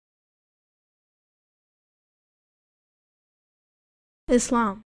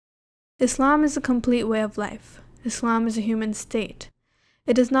Islam. Islam is a complete way of life. Islam is a human state.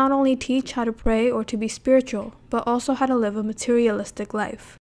 It does not only teach how to pray or to be spiritual, but also how to live a materialistic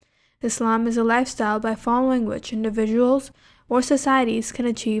life. Islam is a lifestyle by following which individuals or societies can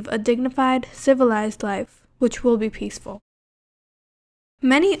achieve a dignified, civilized life, which will be peaceful.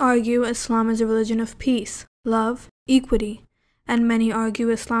 Many argue Islam is a religion of peace, love, equity, and many argue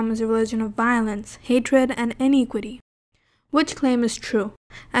Islam is a religion of violence, hatred, and iniquity. Which claim is true,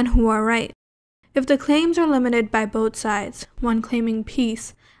 and who are right? If the claims are limited by both sides, one claiming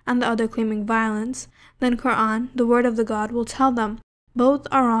peace and the other claiming violence, then Quran, the word of the God, will tell them both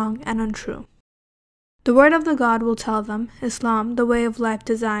are wrong and untrue. The word of the God will tell them Islam, the way of life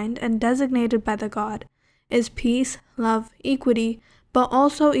designed and designated by the God, is peace, love, equity, but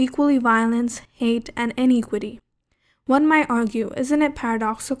also equally violence, hate, and iniquity. One might argue, isn't it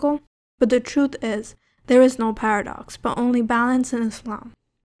paradoxical? But the truth is, there is no paradox, but only balance in Islam.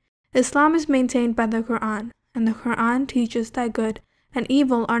 Islam is maintained by the Quran, and the Quran teaches that good and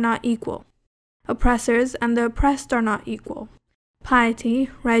evil are not equal. Oppressors and the oppressed are not equal. Piety,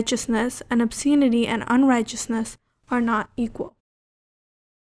 righteousness, and obscenity and unrighteousness are not equal.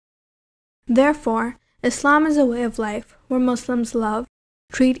 Therefore, Islam is a way of life where Muslims love,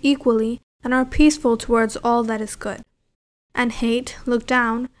 treat equally, and are peaceful towards all that is good, and hate, look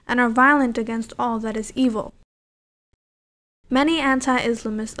down, and are violent against all that is evil. Many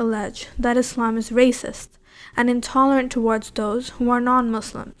anti-Islamists allege that Islam is racist and intolerant towards those who are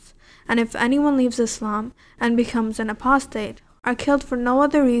non-Muslims, and if anyone leaves Islam and becomes an apostate, are killed for no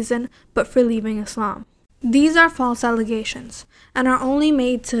other reason but for leaving Islam. These are false allegations, and are only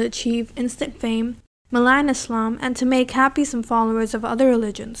made to achieve instant fame, malign Islam, and to make happy some followers of other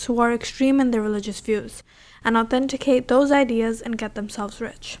religions who are extreme in their religious views, and authenticate those ideas and get themselves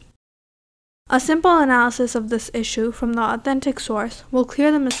rich. A simple analysis of this issue from the authentic source will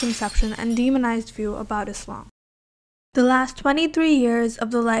clear the misconception and demonized view about Islam. The last 23 years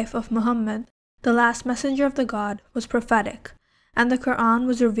of the life of Muhammad, the last messenger of the God, was prophetic, and the Quran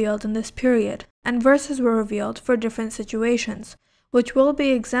was revealed in this period, and verses were revealed for different situations, which will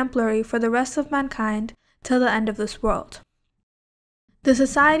be exemplary for the rest of mankind till the end of this world. The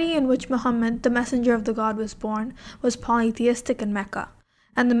society in which Muhammad, the messenger of the God, was born was polytheistic in Mecca,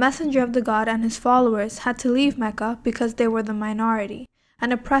 and the messenger of the God and his followers had to leave Mecca because they were the minority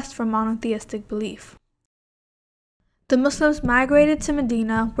and oppressed for monotheistic belief. The Muslims migrated to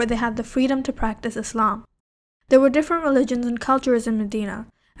Medina where they had the freedom to practice Islam. There were different religions and cultures in Medina,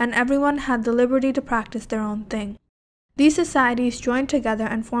 and everyone had the liberty to practice their own thing. These societies joined together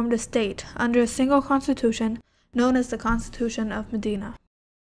and formed a state under a single constitution known as the Constitution of Medina.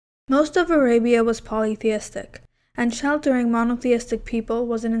 Most of Arabia was polytheistic, and sheltering monotheistic people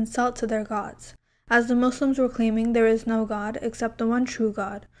was an insult to their gods, as the Muslims were claiming there is no God except the one true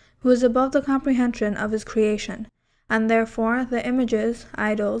God, who is above the comprehension of his creation, and therefore the images,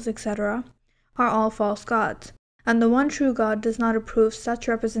 idols, etc., are all false gods, and the one true God does not approve such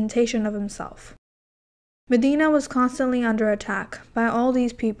representation of himself. Medina was constantly under attack by all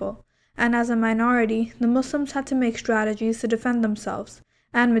these people, and as a minority, the Muslims had to make strategies to defend themselves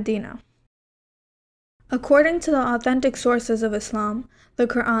and Medina. According to the authentic sources of Islam, the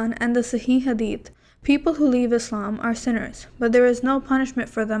Quran and the Sahih Hadith, people who leave Islam are sinners, but there is no punishment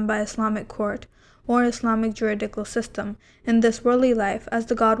for them by Islamic court or Islamic juridical system in this worldly life, as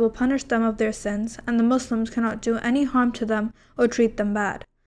the God will punish them of their sins, and the Muslims cannot do any harm to them or treat them bad.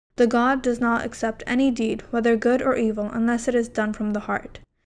 The God does not accept any deed, whether good or evil, unless it is done from the heart.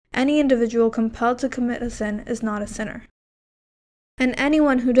 Any individual compelled to commit a sin is not a sinner. And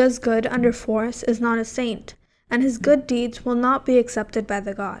anyone who does good under force is not a saint, and his good deeds will not be accepted by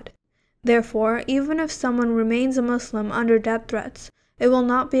the God. Therefore, even if someone remains a Muslim under death threats, it will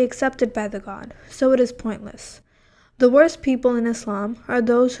not be accepted by the God, so it is pointless. The worst people in Islam are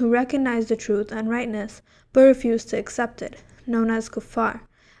those who recognize the truth and rightness, but refuse to accept it, known as kuffar,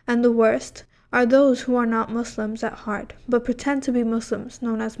 and the worst are those who are not Muslims at heart, but pretend to be Muslims,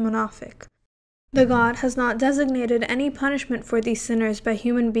 known as munafiq. The God has not designated any punishment for these sinners by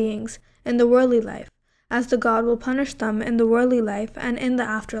human beings in the worldly life, as the God will punish them in the worldly life and in the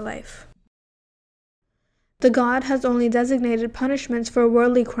afterlife. The God has only designated punishments for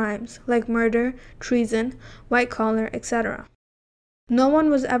worldly crimes, like murder, treason, white collar, etc. No one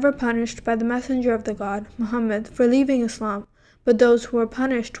was ever punished by the messenger of the God, Muhammad, for leaving Islam, but those who were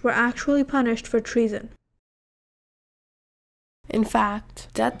punished were actually punished for treason. In fact,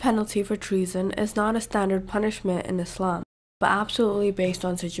 death penalty for treason is not a standard punishment in Islam, but absolutely based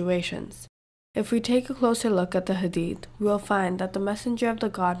on situations. If we take a closer look at the Hadith, we will find that the messenger of the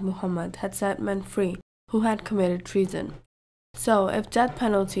God Muhammad had set men free who had committed treason. So, if death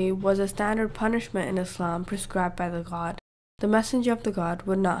penalty was a standard punishment in Islam prescribed by the God, the messenger of the God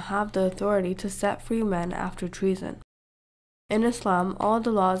would not have the authority to set free men after treason. In Islam, all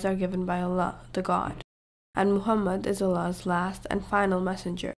the laws are given by Allah, the God, and Muhammad is Allah's last and final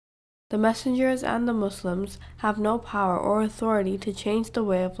messenger. The messengers and the Muslims have no power or authority to change the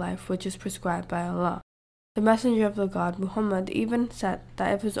way of life which is prescribed by Allah. The messenger of the God, Muhammad, even said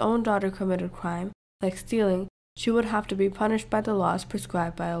that if his own daughter committed crime, like stealing, she would have to be punished by the laws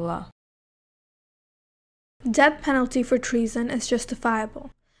prescribed by Allah. Death penalty for treason is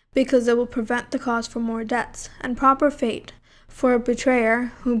justifiable, because it will prevent the cause for more deaths, and proper fate for a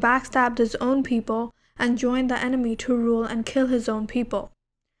betrayer who backstabbed his own people and joined the enemy to rule and kill his own people.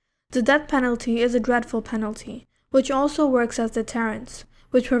 The death penalty is a dreadful penalty, which also works as deterrence,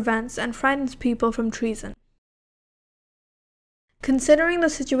 which prevents and frightens people from treason. Considering the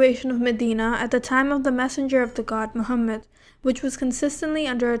situation of Medina at the time of the messenger of the God Muhammad, which was consistently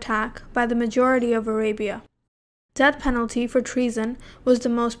under attack by the majority of Arabia, death penalty for treason was the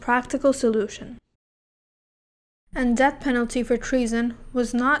most practical solution. And death penalty for treason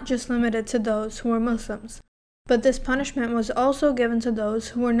was not just limited to those who were Muslims, but this punishment was also given to those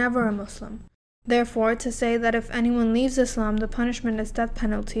who were never a Muslim. Therefore, to say that if anyone leaves Islam, the punishment is death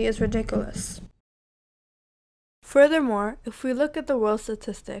penalty is ridiculous. Furthermore, if we look at the world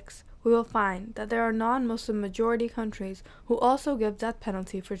statistics, we will find that there are non-Muslim majority countries who also give death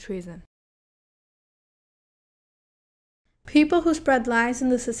penalty for treason. People who spread lies in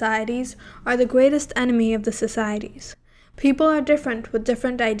the societies are the greatest enemy of the societies. People are different with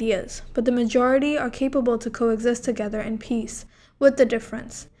different ideas, but the majority are capable to coexist together in peace, with the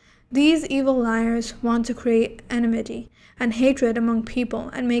difference. These evil liars want to create enmity and hatred among people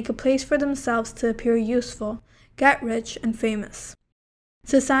and make a place for themselves to appear useful, get rich and famous.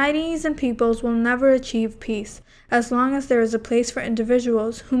 Societies and peoples will never achieve peace as long as there is a place for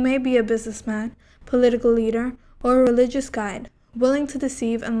individuals who may be a businessman, political leader, or a religious guide, willing to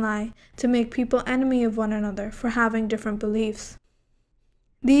deceive and lie to make people enemy of one another for having different beliefs.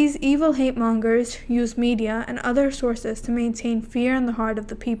 These evil hate-mongers use media and other sources to maintain fear in the heart of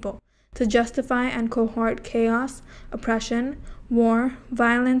the people, to justify and cohort chaos, oppression, war,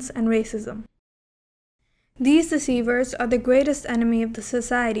 violence, and racism. These deceivers are the greatest enemy of the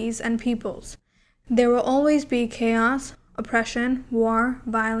societies and peoples. There will always be chaos, oppression, war,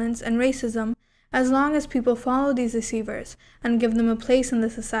 violence, and racism as long as people follow these deceivers and give them a place in the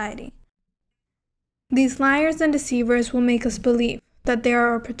society. These liars and deceivers will make us believe that they are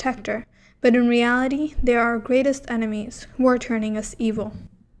our protector, but in reality, they are our greatest enemies who are turning us evil.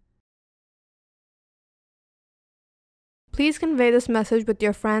 Please convey this message with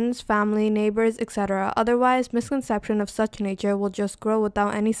your friends, family, neighbors, etc. Otherwise, misconception of such nature will just grow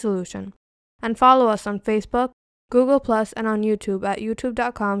without any solution. And follow us on Facebook, Google+, and on YouTube at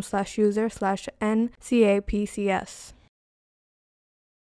youtube.com/user/NCAPCS.